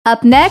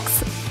Up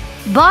next,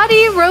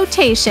 body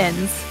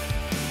rotations.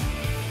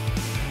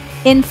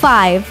 In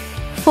 5,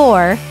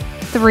 4,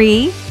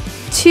 3,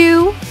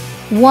 2,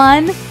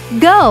 1,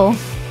 go!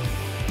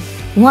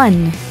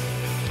 1,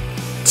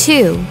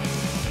 2,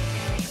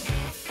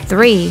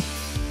 3,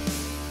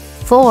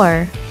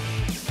 4,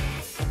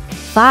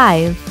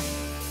 5,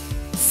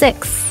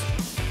 6,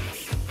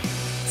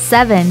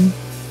 7,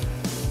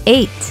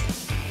 8,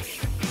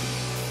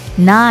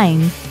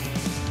 9,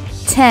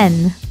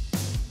 10,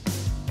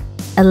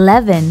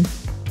 11,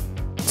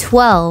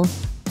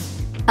 12.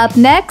 Up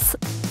next,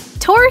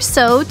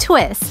 torso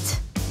twist.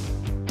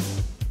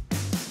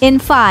 In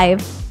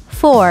 5,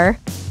 4,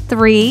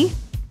 3,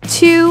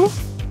 2,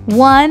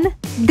 1,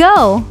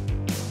 go!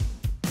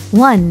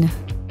 1,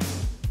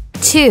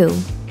 2,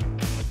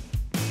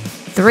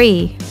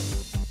 3,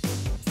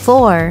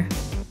 4,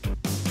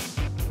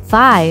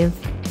 5,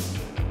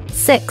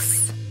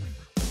 6,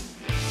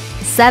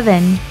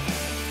 7,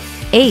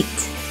 8,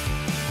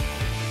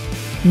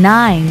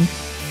 9,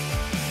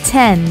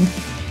 10,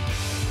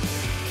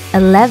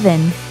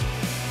 11,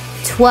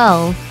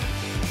 12.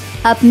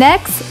 Up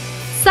next,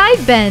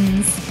 side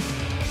bends.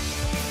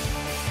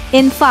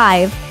 In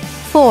 5,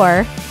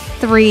 4,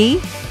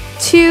 3,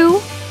 2,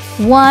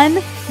 1,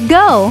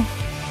 go!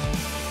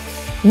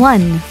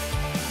 1,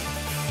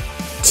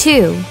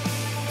 2,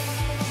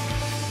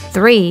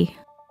 3,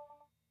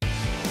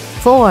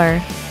 4,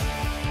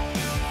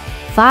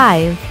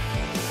 5,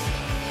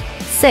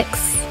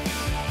 6,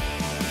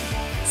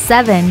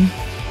 7,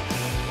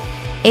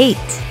 8,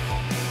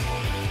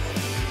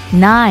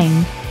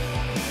 9,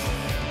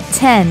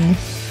 10,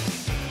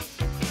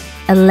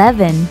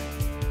 11,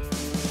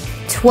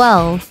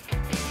 12.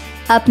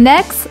 Up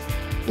next,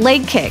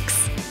 leg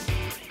kicks.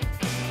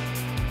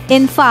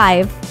 In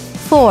 5,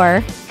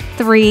 4,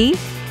 3,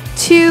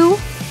 2,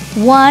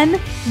 1,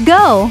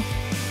 go!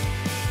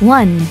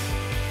 1,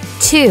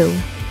 2,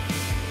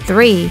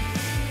 3,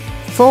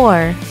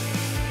 4,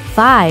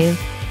 5,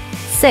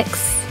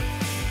 6,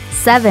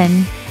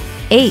 7,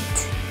 8,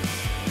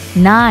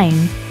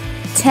 9,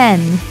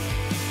 10,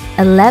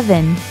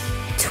 11,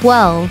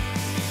 12,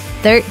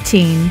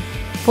 13,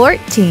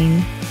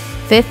 14,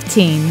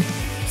 15,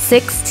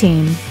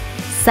 16,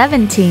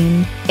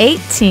 17,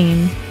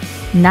 18,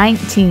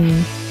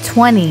 19,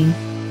 20,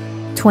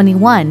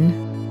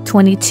 21,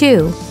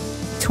 22,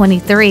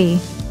 23,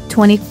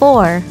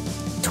 24,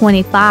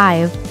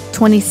 25,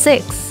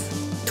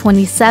 26,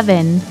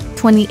 27,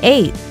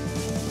 28,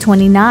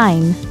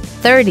 29,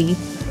 30.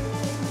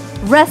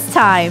 Rest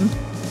time.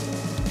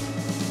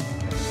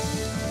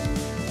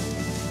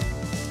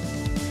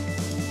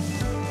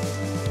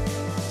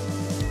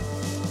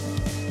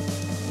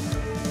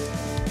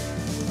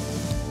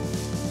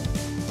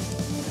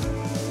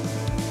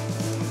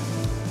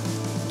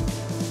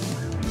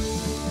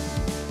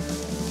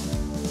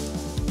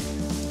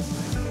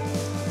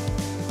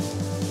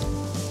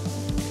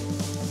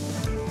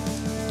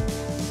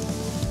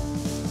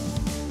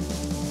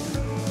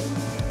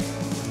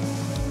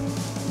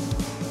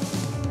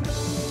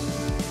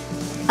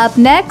 Up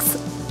next,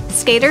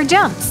 skater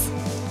jumps.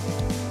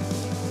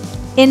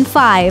 In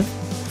 5,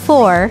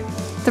 4,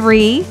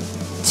 3,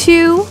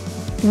 2,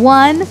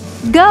 1,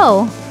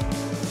 go!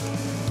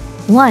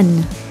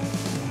 1,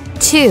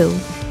 2,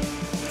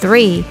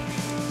 3,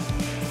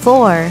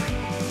 4,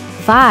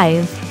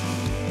 5,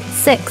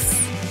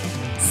 6,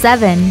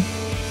 7,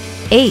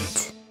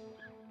 8,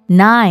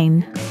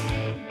 9,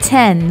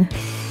 10,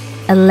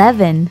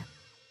 11,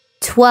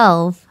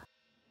 12.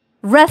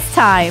 Rest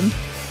time.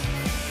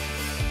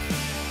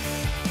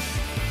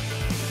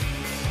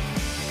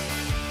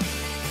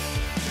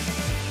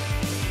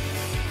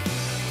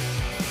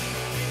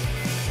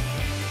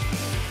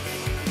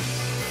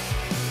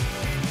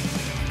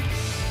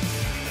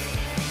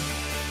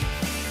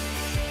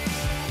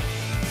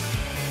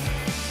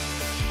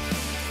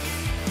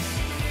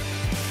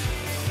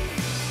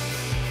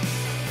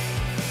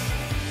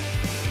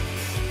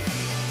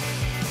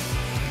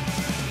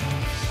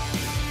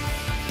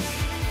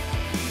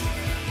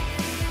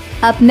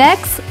 Up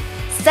next,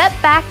 step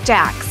back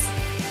jacks.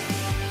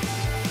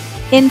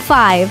 In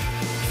 5,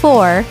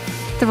 4,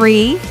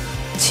 3,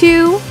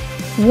 2,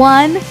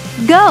 1,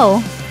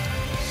 go!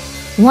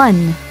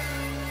 1,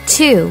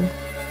 2,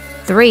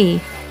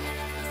 3,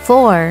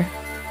 4,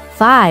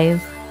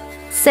 5,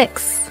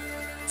 6,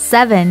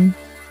 7,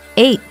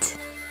 8,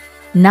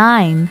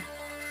 9,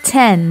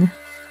 10,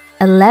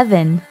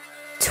 11,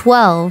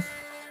 12,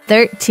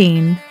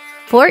 13,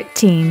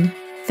 14,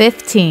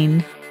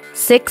 15,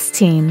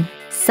 16,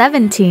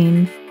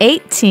 17,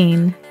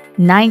 18,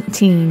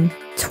 19,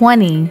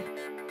 20,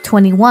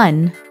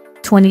 21,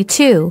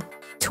 22,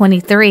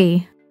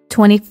 23,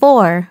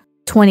 24,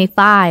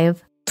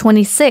 25,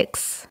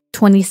 26,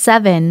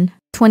 27,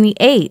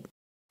 28,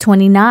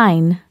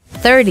 29,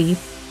 30.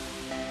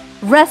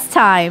 Rest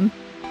time.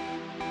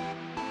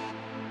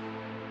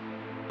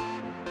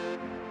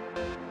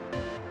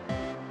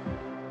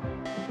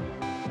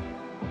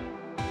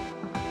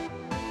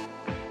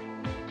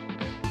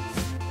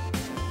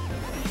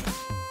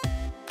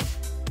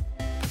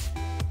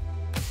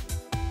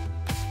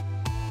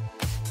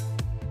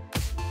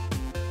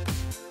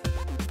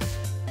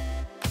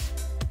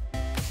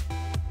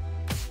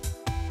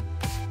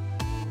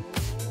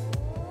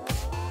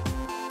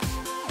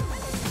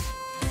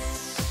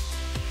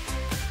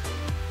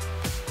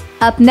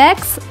 Up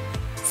next,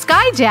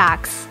 sky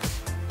jacks.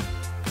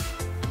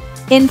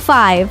 In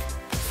 5,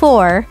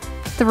 4,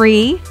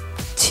 3,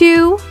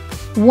 2,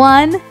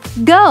 1,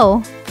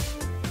 go!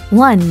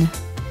 1,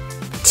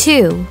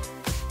 2,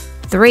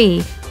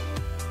 3,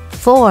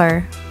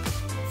 4,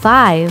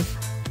 5,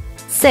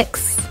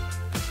 6,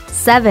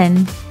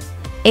 7,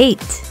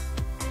 8,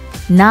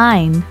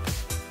 9,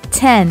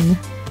 10,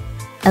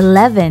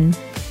 11,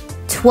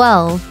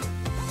 12,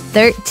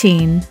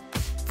 13,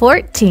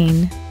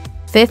 14,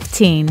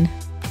 15,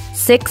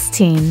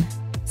 16,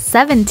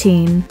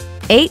 17,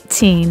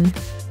 18,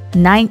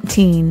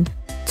 19,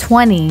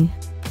 20,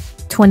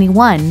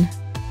 21,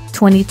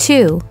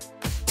 22,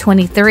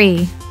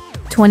 23,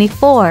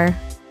 24,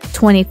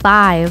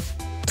 25,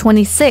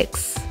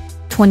 26,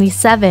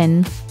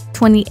 27,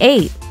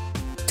 28,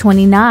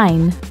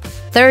 29,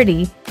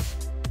 30.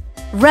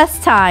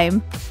 Rest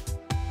time.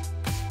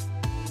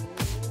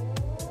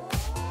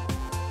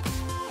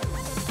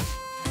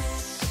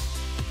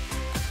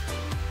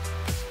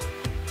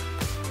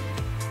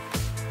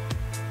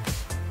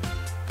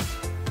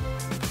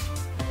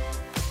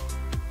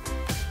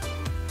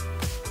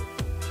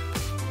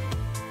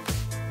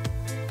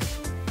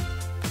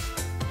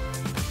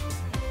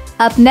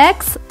 Up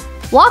next,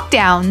 walk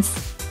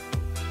downs.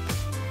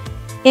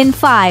 In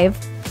 5,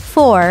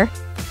 4,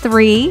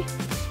 3,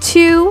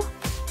 2,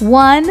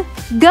 1,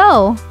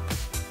 go!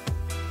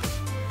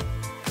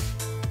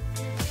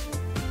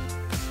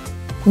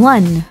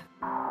 1,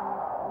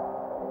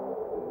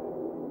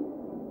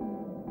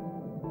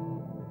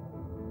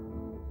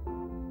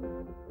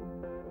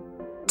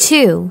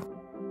 2,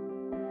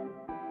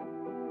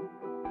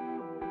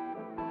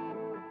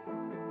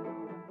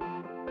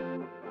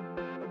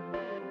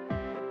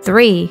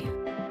 3,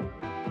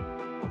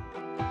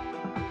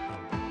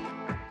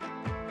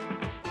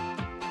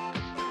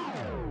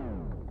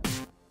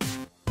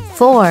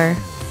 4,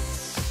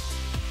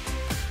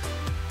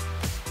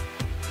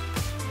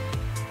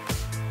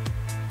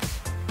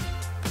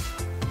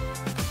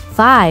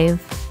 5,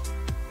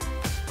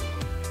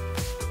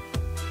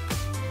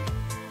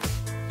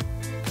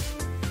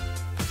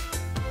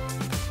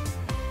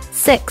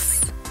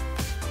 6,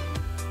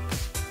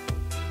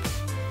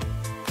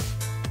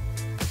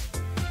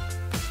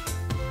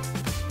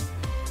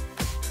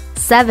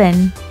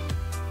 7,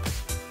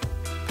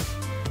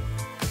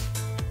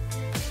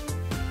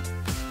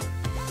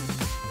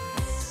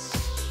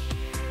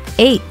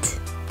 8,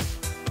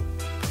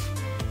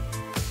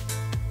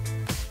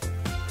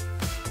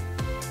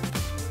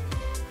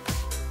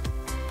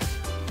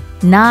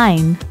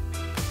 9,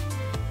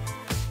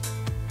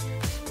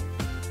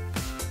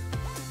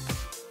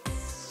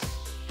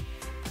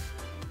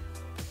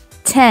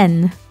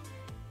 10,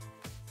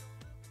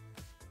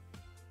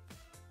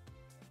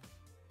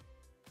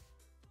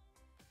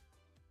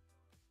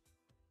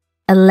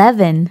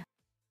 11,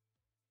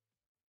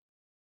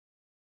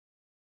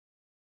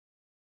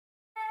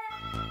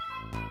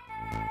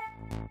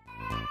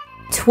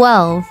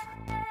 12,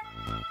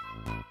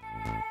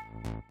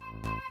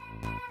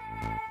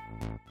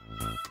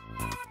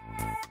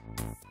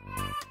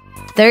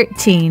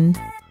 13,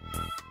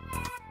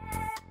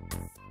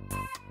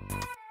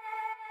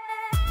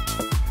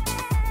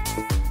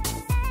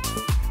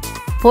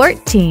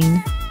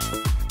 14,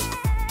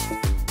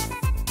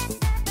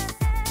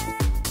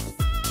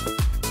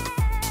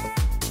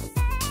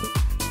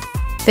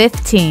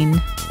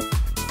 15,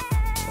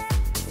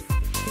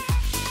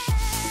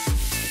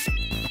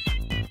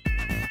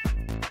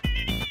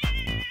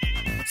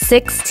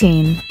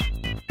 16,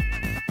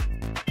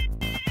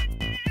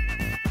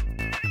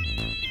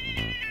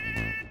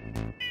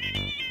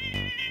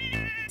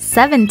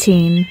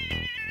 17,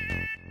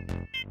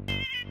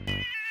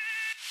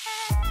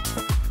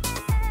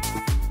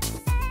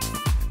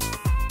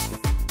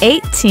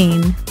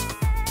 18,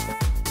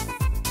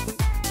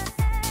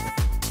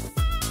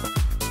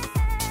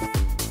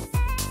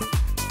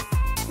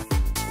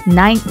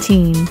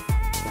 19,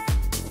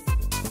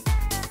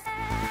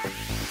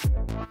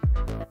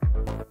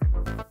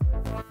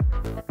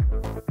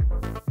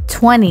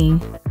 20,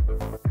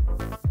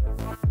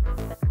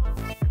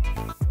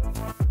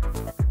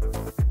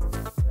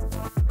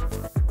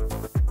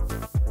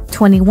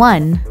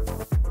 21,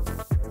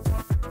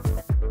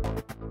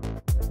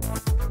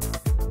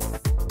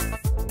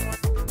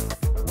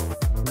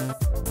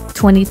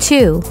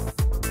 22,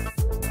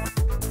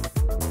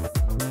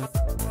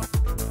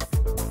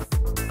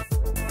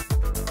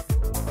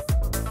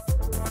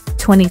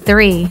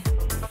 23,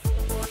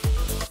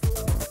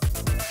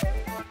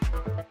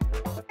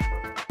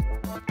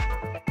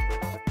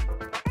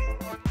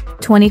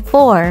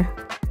 24,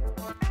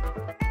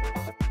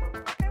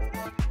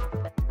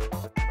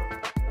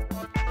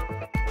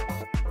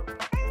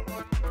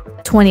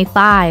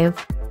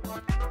 25,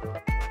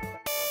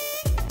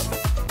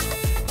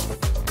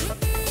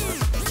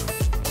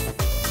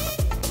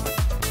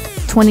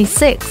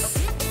 26,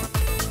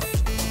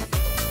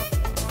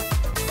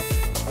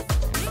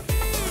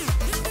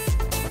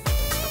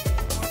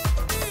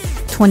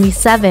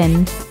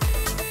 27,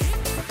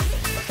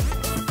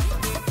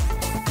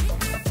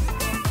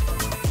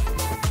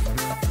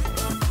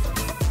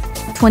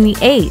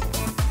 28,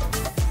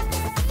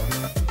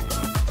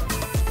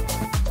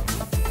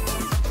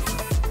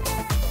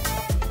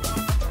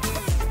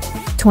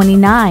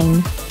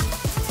 29,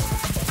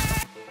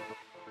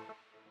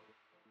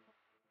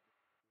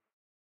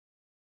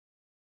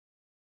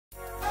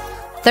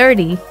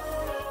 30.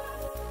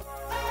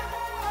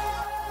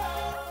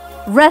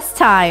 Rest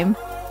time.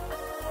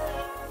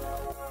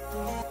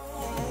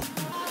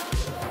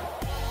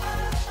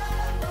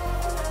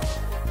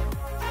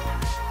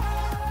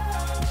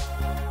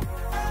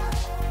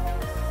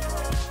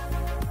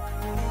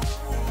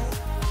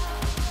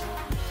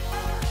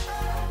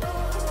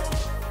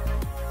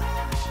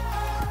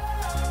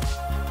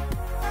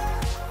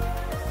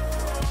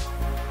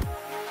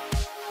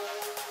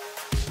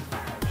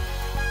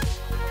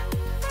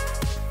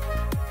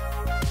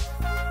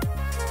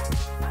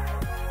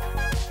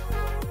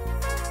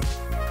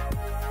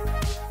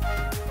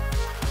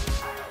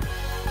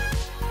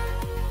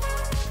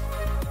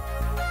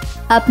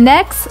 Up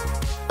next,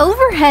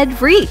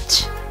 overhead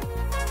reach.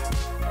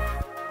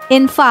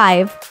 In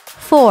 5,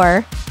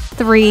 4,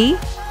 3,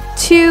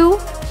 2,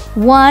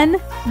 1,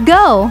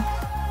 go.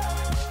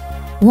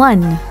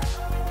 1,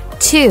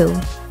 2,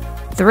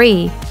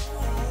 3,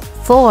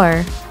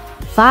 4,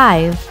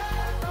 5,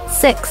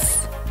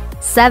 6,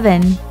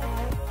 7,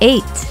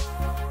 8,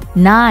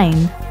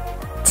 9,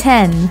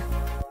 10,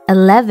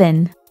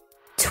 11,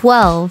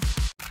 12,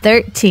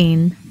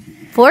 13,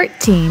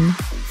 14,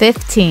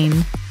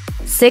 15,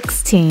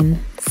 16,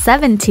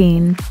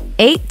 17,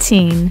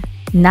 18,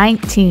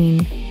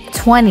 19,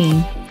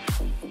 20.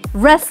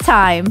 Rest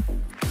time.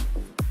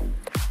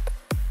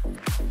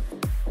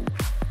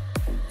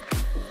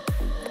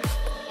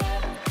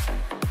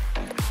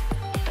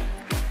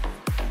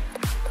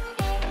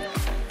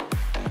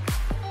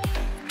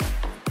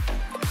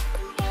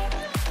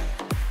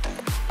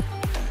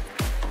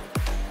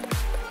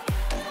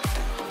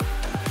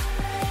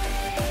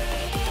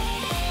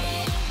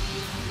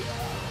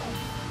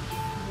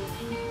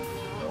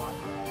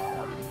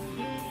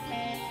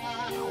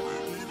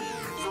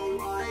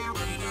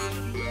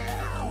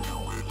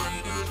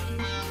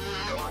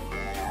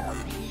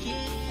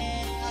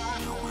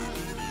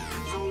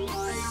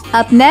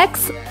 Up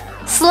next,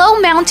 slow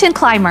mountain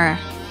climber.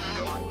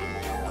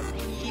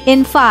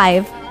 In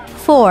 5,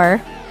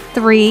 4,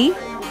 3,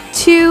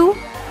 2,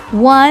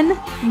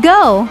 1,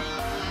 go.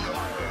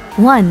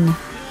 1,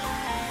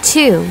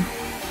 2,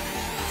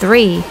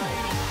 3,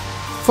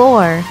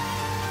 4,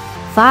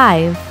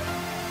 5,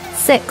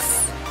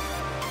 6,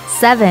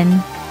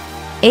 7,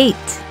 8,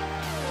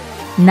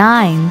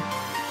 9,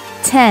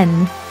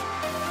 10,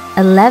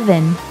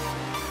 11,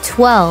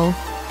 12,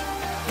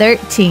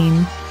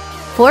 13,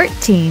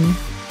 14,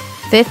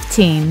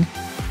 15,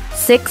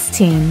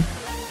 16,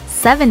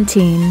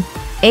 17,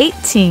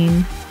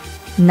 18,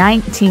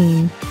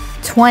 19,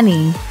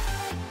 20.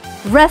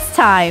 Rest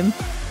time.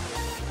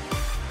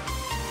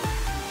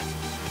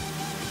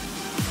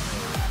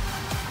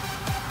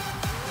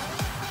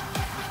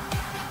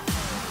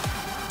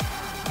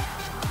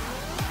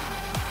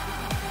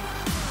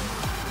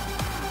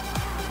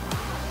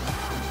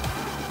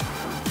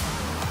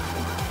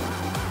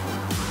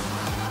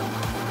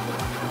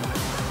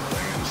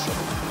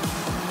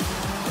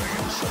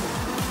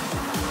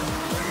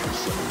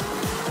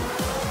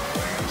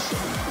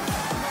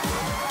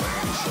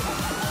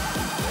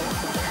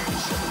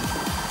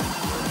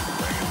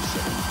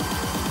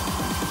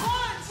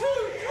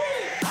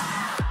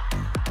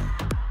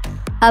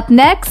 Up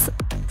next,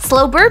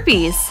 slow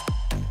burpees.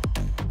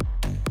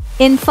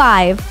 In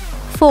 5,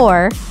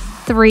 4,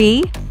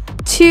 3,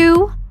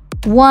 2,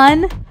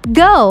 1,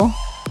 go.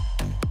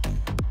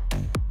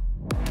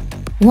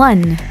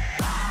 1,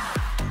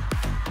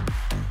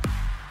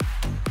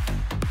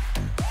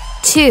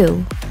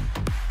 2,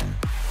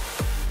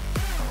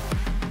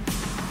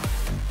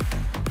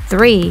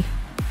 3,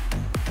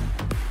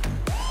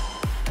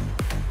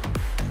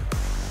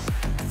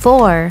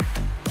 4,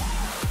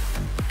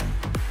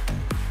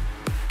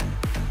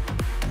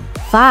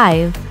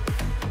 5,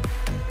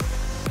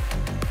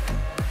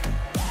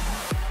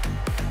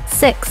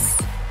 6,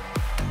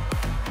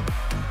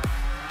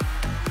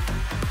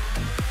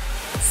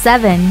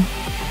 7,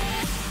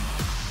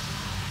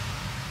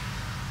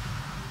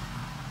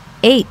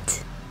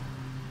 8,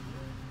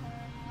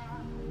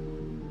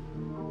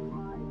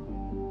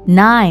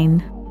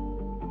 9,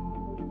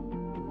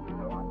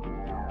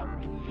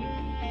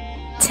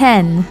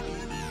 10,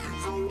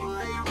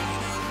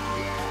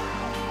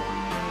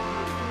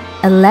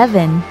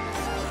 11,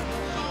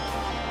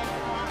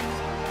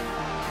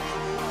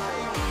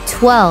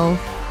 12.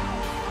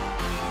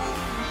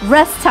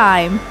 Rest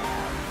time.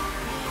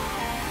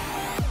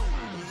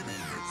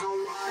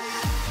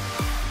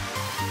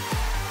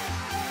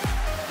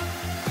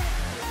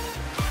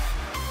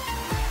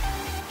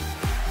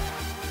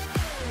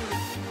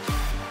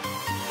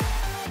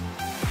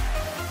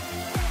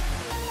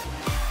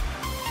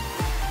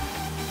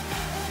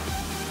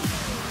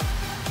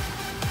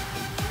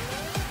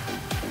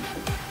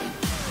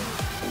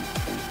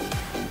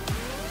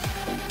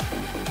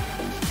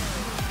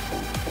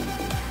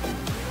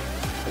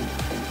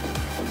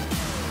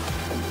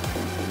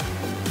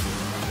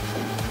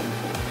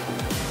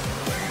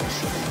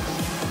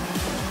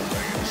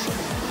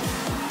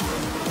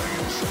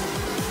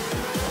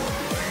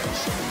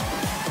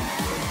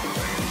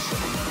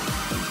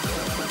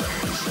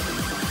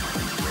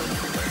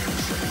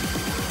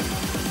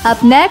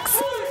 Up next,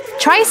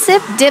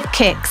 Tricep Dip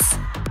Kicks.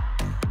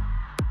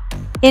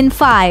 In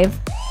 5,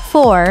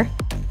 4,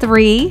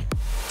 3,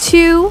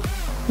 2,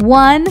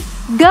 1,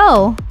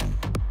 go!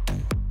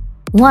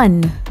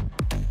 1,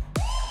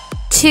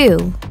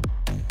 2,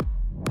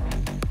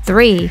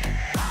 3,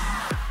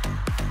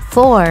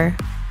 4,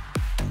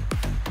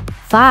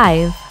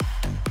 5,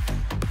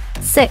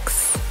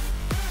 6,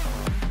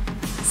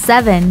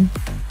 7,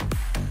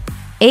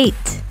 8,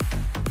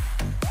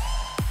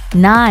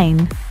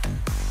 9,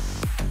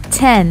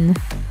 10,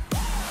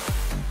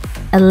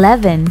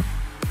 11,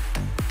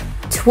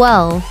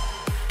 12,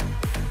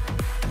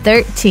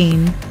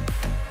 13,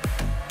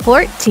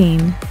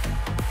 14.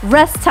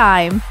 Rest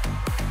time.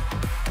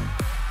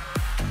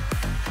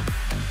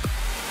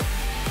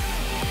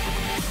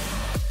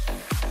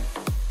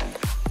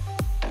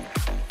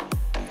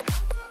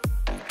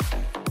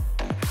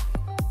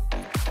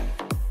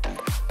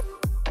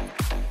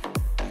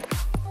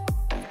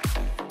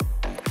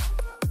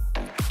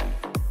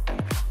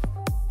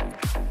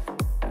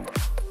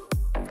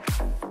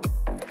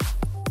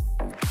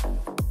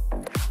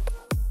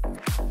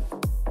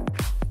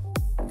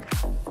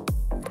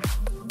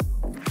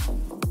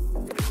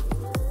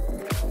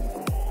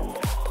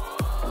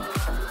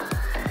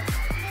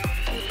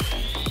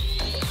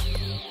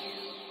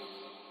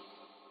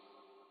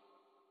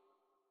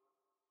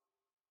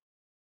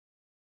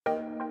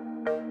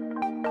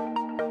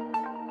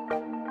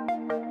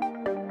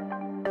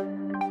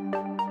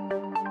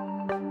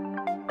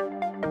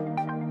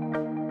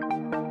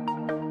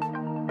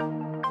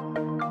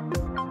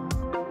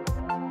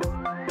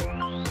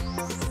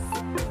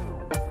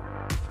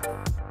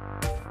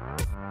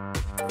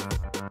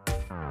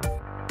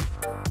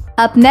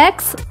 Up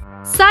next,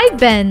 side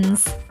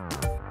bends.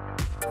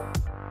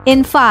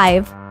 In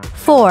 5,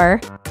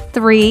 4,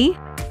 3,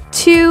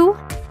 2,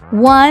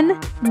 1,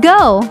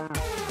 go!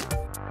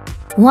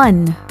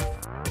 1,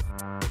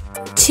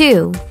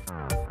 2,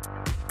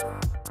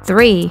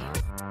 3,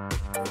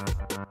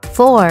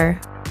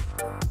 4,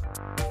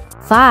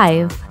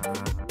 5,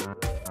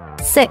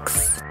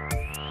 6,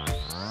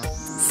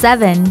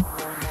 7,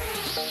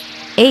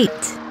 8,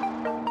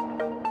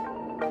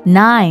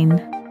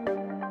 9,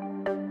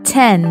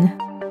 10,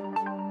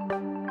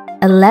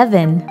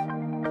 11,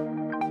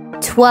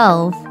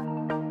 12.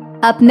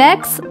 Up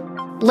next,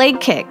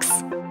 leg kicks.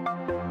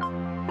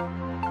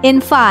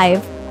 In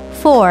 5,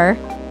 4,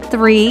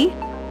 3,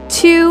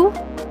 2,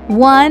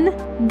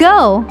 1,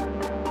 go!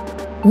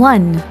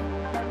 1,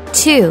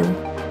 2,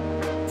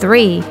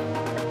 3,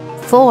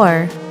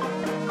 4,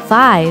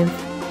 5,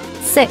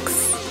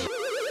 6,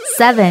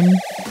 7,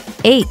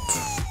 8,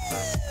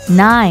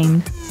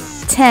 9,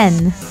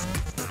 10,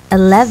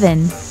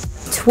 11,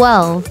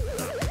 12,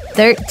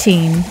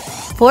 13,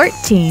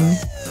 14,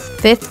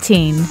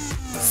 15,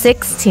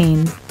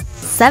 16,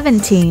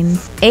 17,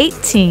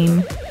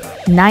 18,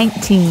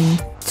 19,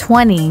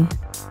 20,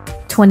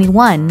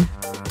 21,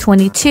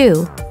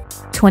 22,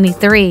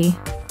 23,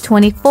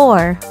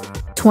 24,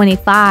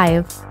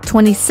 25,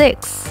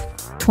 26,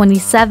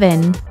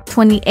 27,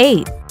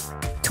 28,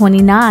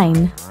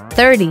 29,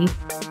 30.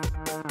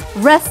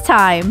 Rest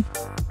time.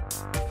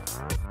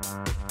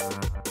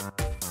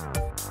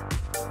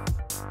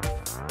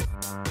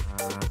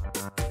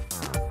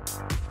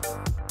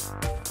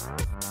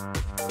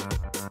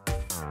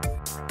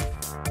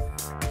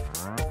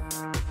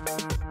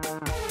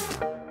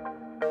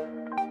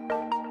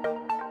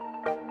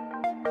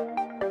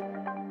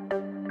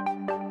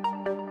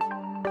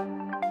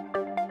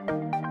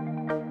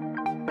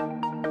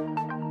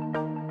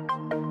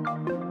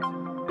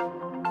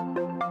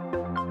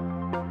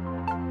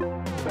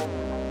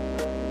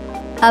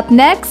 Up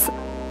next,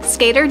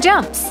 skater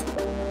jumps.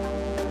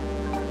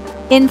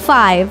 In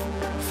 5,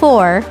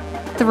 4,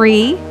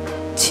 3,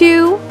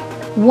 2,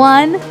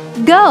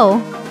 1, go!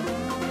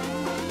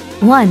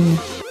 1,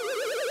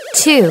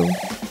 2,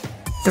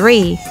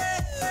 3,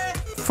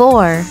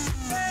 4,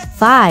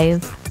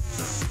 5,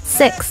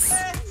 6,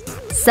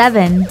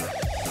 7,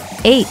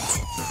 8,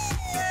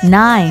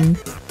 9,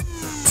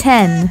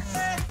 10,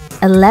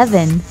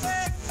 11,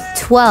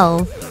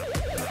 12.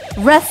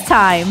 Rest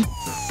time.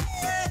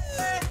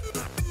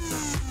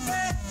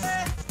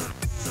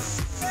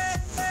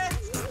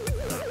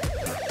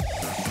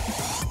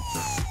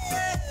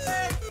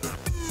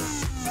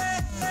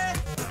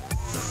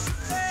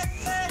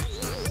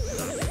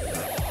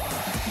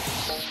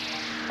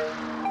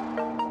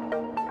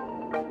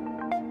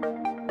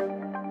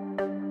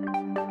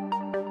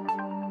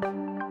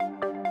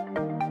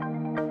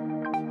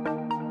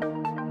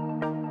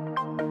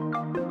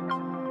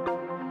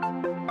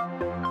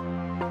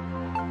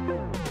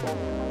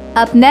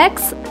 Up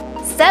next,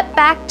 step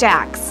back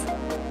jacks.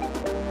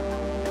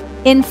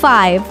 In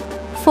 5,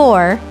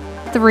 4,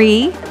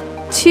 3,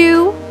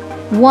 2,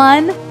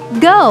 1,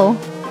 go!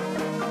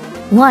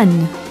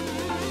 1,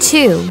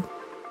 2,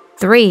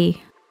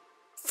 3,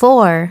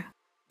 4,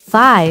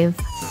 5,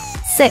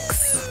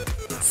 6,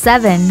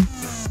 7,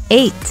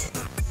 8,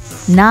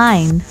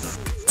 9,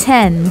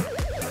 10,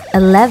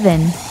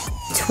 11,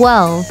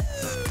 12,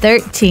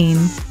 13,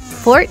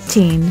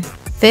 14,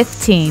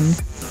 15,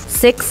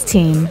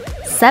 16,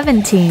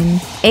 17,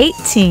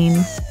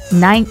 18,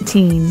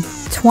 19,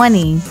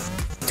 20,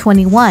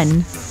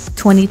 21,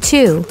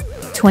 22,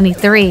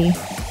 23,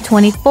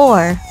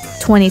 24,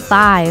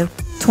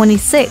 25,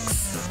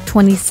 26,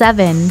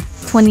 27,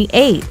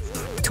 28,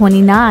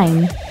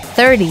 29,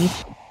 30.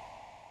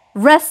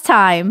 Rest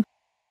time.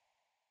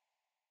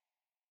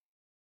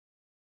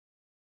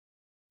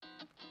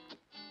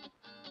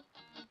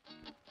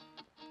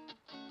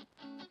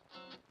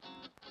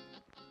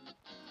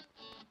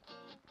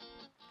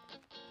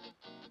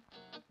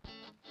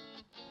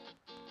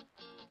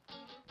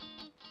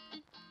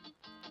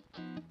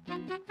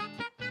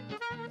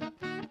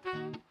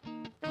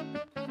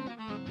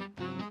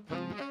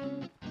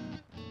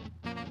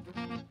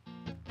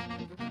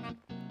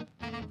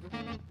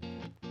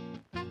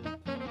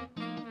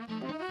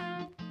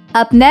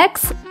 Up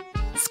next,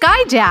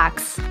 sky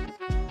jacks.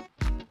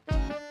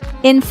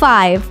 In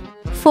 5,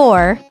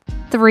 4,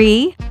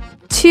 3,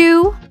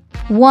 2,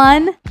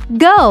 1,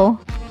 go!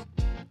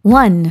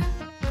 1,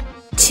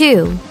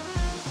 2,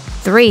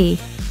 3,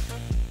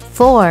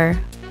 4,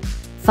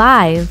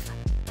 5,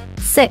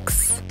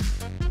 6,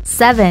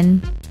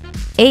 7,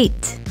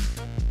 8,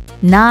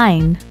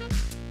 9,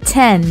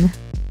 10,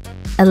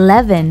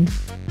 11,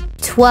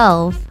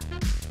 12,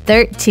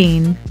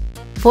 13,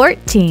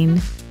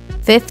 14,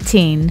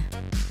 15,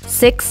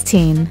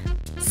 16,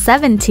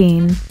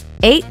 17,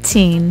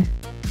 18,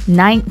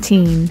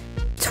 19,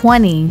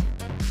 20,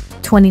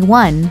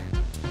 21,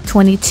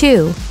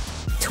 22,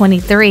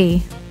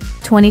 23,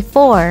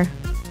 24,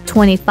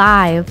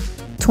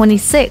 25,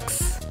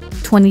 26,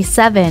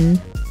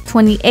 27,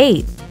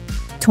 28,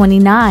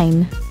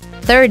 29,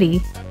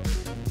 30.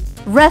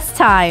 Rest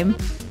time.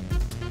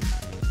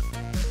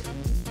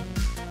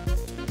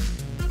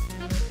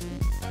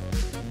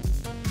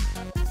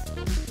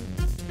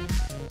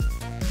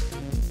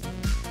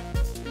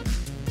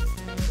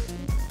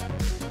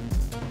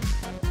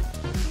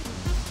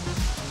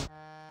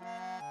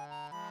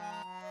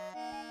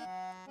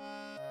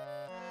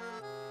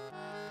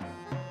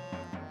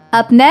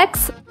 Up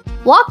next,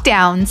 walk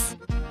downs.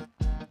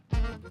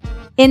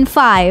 In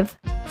 5,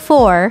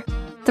 4,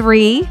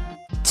 3,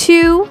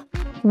 2,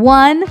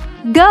 1,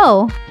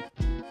 go!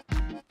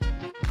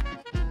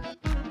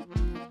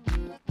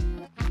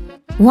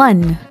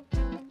 1,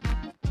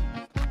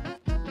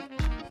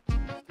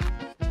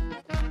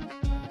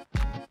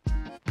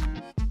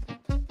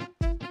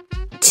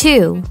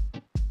 2,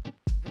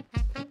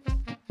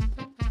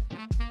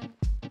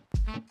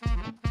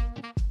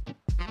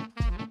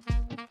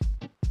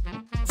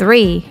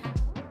 3,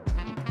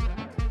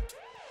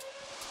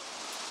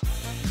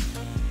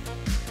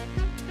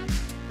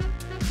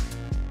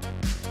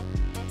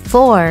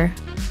 4,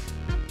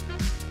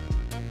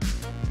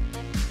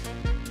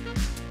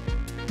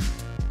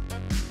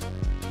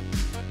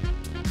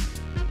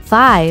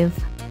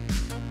 5,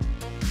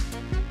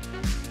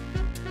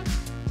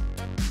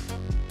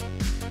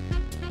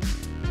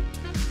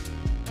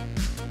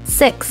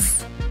 6,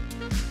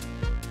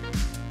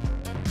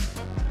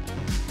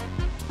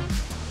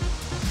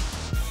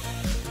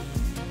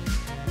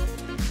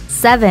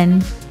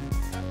 7,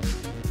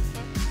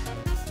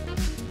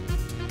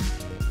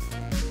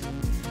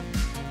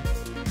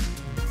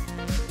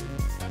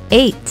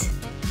 8,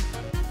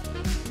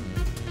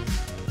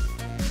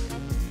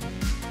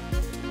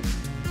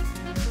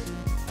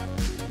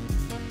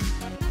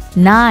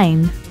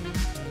 9,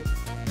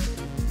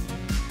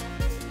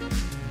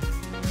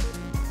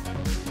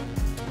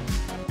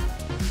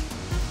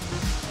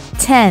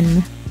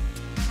 10,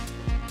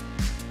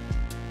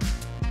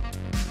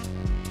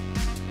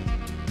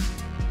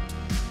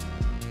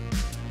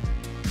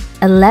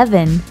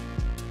 11,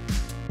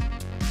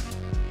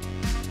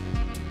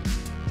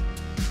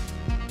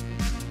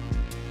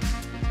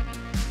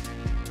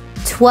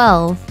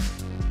 12,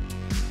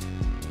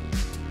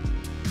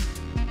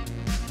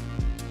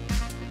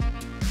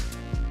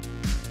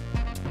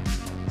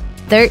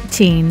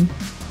 13,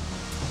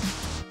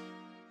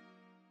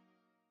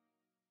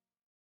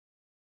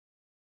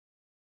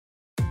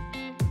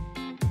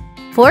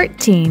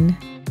 14,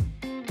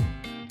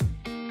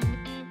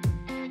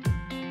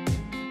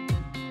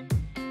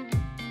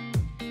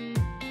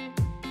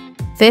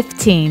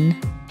 15,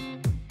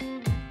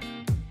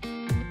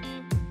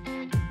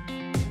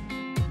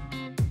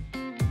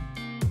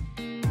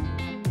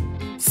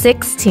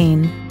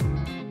 16,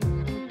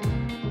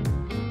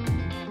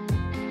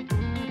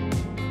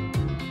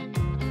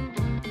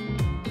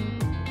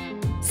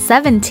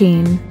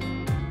 17,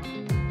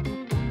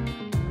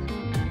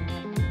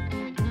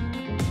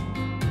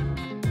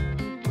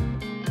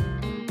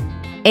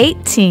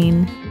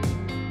 18,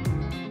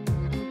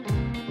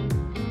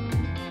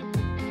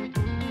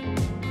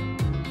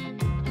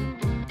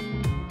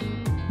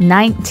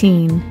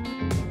 19,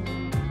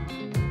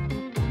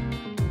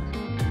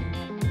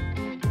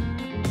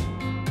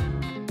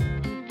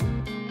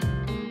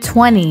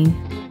 20,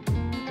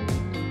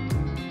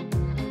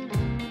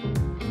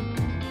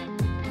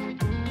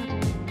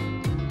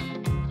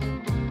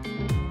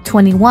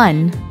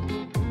 21,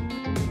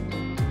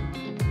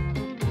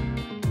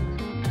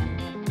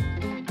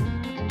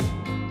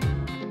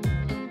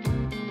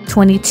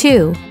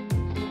 22,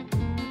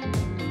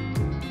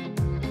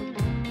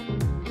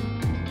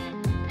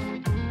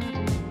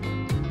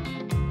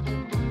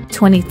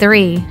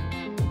 23,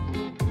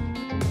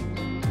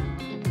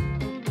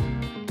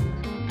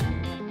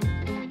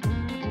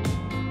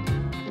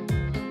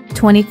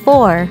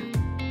 24,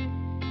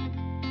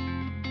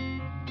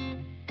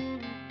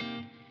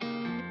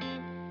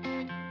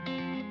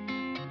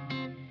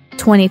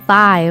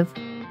 25,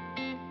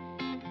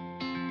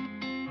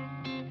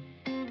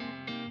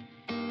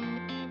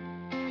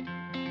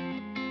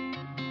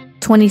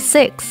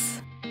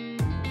 26,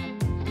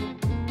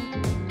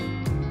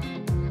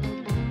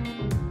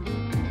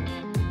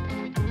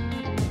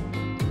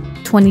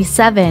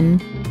 27,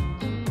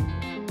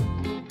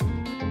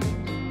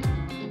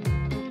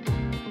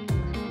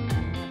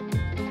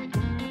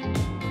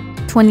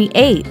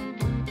 28,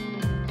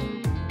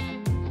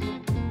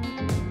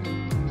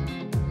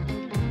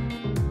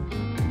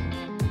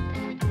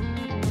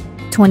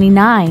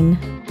 29,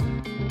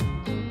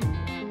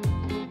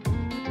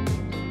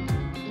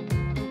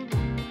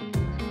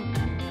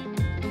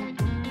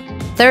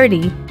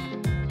 30.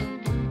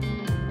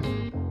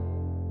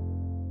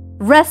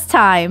 Rest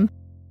time.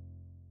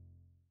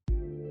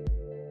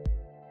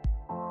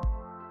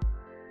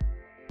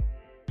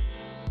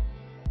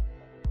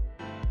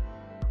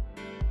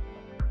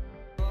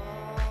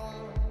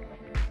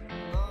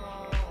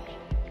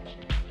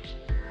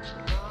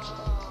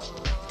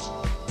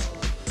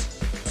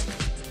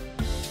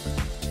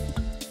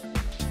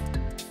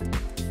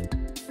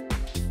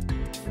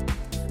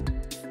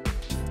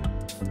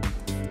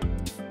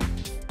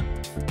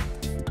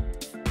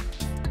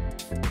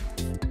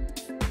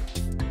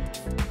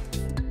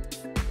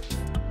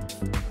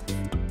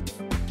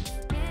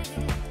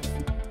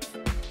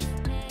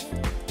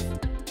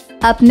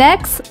 Up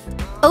next,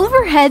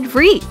 overhead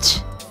reach.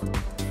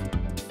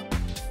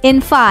 In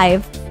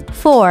 5,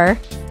 4,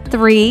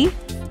 3,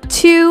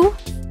 2,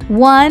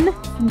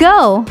 1,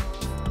 go.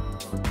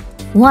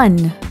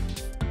 1,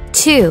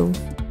 2,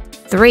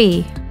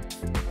 3,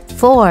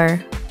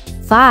 4,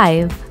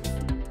 5,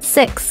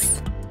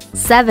 6,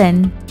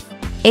 7,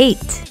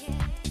 8,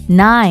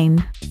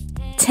 9,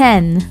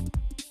 10,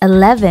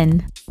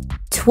 11,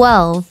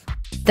 12,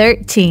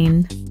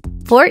 13,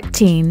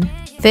 14,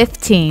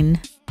 15,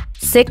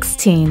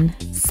 16,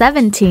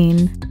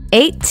 17,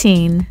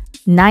 18,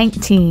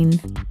 19,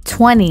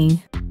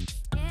 20.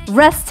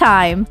 Rest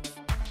time.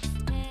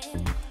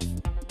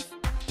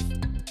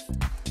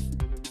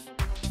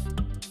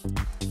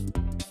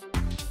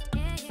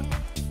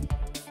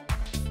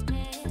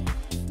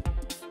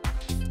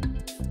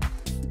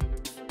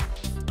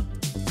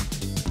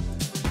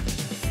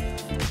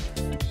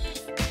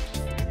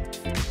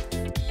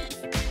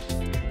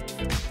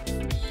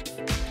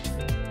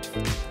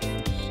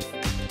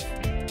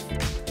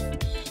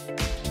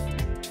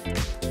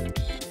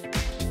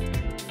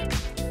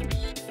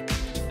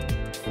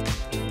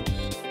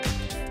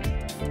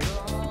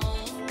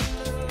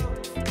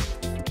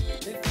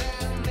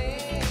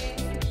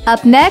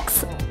 Up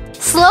next,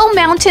 slow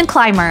mountain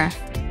climber.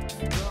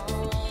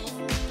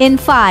 In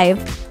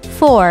 5,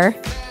 4,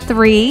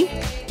 3,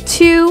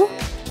 2,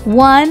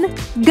 1,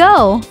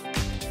 go.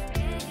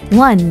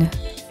 1,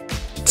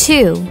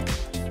 2,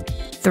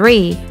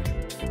 3,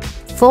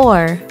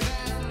 4,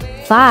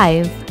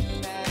 5,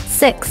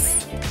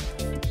 6,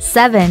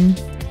 7,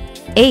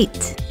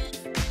 8,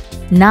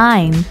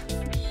 9,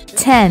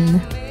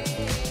 10,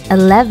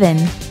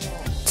 11,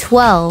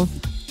 12,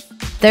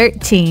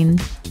 13,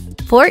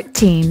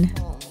 14,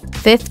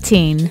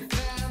 15,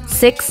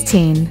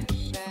 16,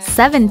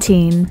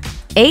 17,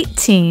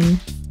 18,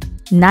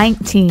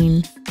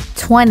 19,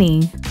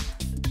 20.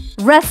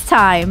 Rest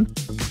time.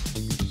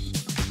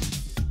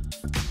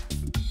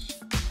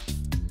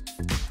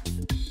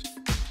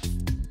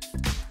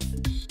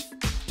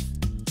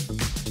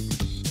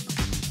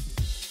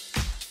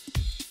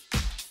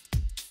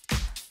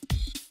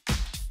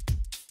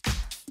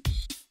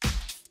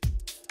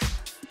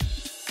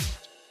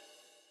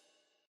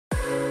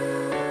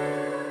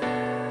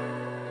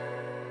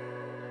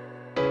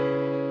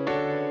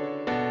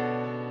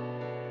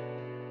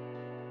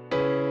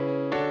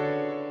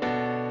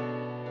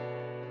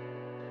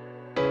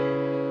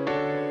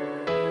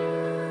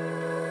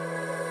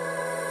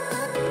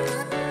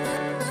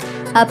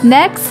 Up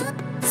next,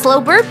 slow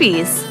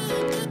burpees.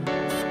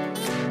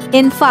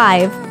 In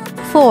 5,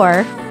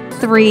 4,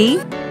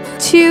 3,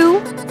 2,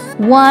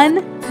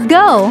 1,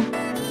 go.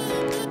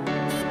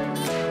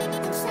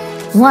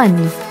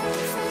 1,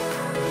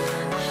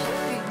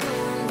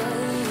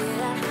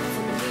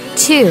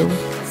 2,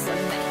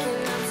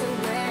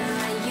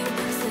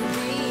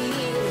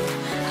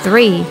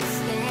 3,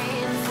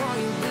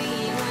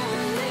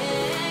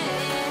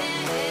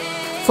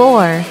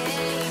 4,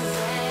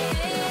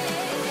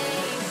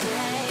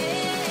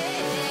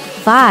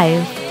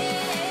 5,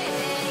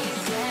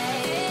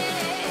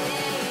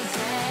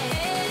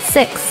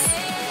 6,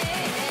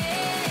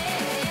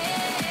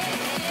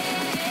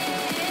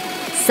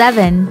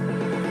 7,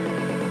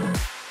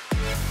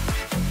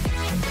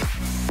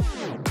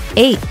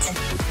 8,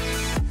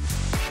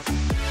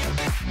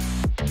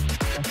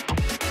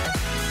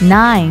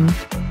 9,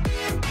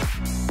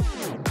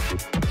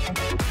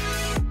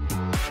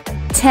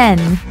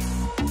 10,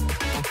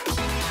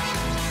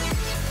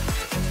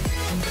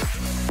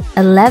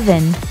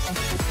 11,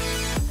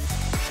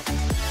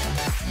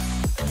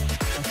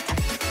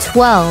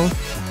 12.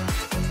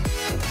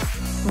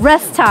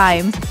 Rest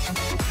time.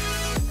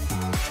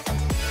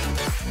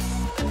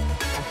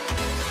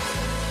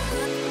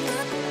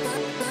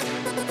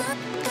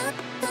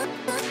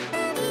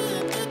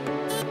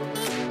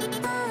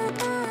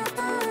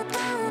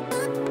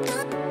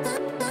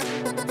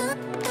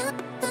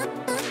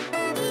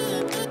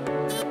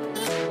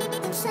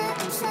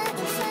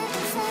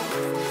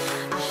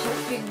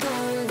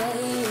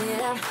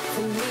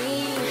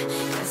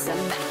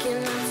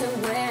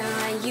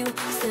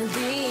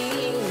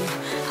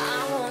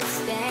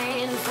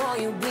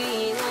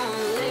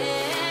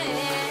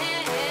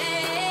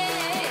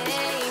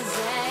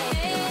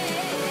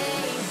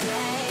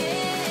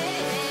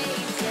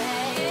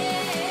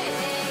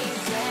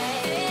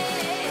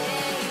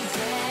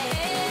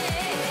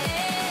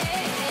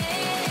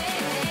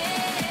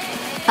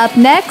 Up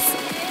next,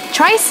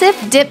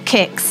 Tricep Dip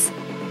Kicks.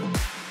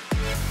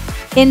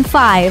 In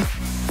 5,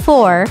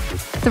 4,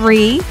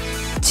 3,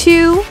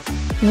 2,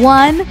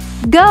 1,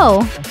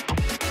 go!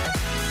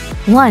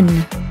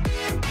 1,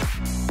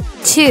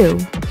 2,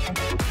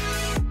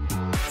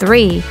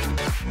 3,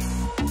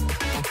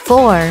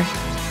 4,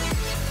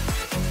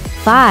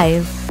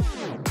 5,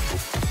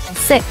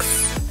 6,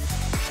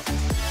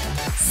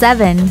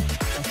 7,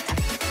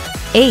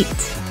 8,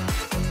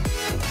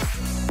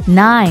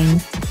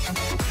 9,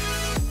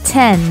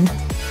 10,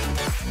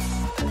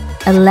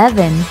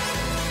 11,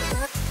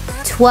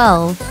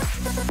 12,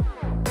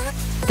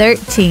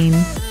 13,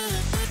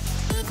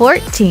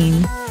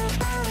 14.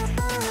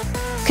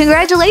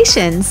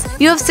 Congratulations!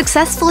 You have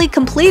successfully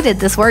completed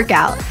this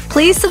workout.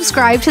 Please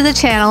subscribe to the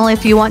channel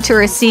if you want to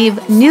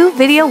receive new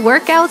video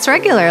workouts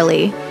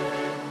regularly.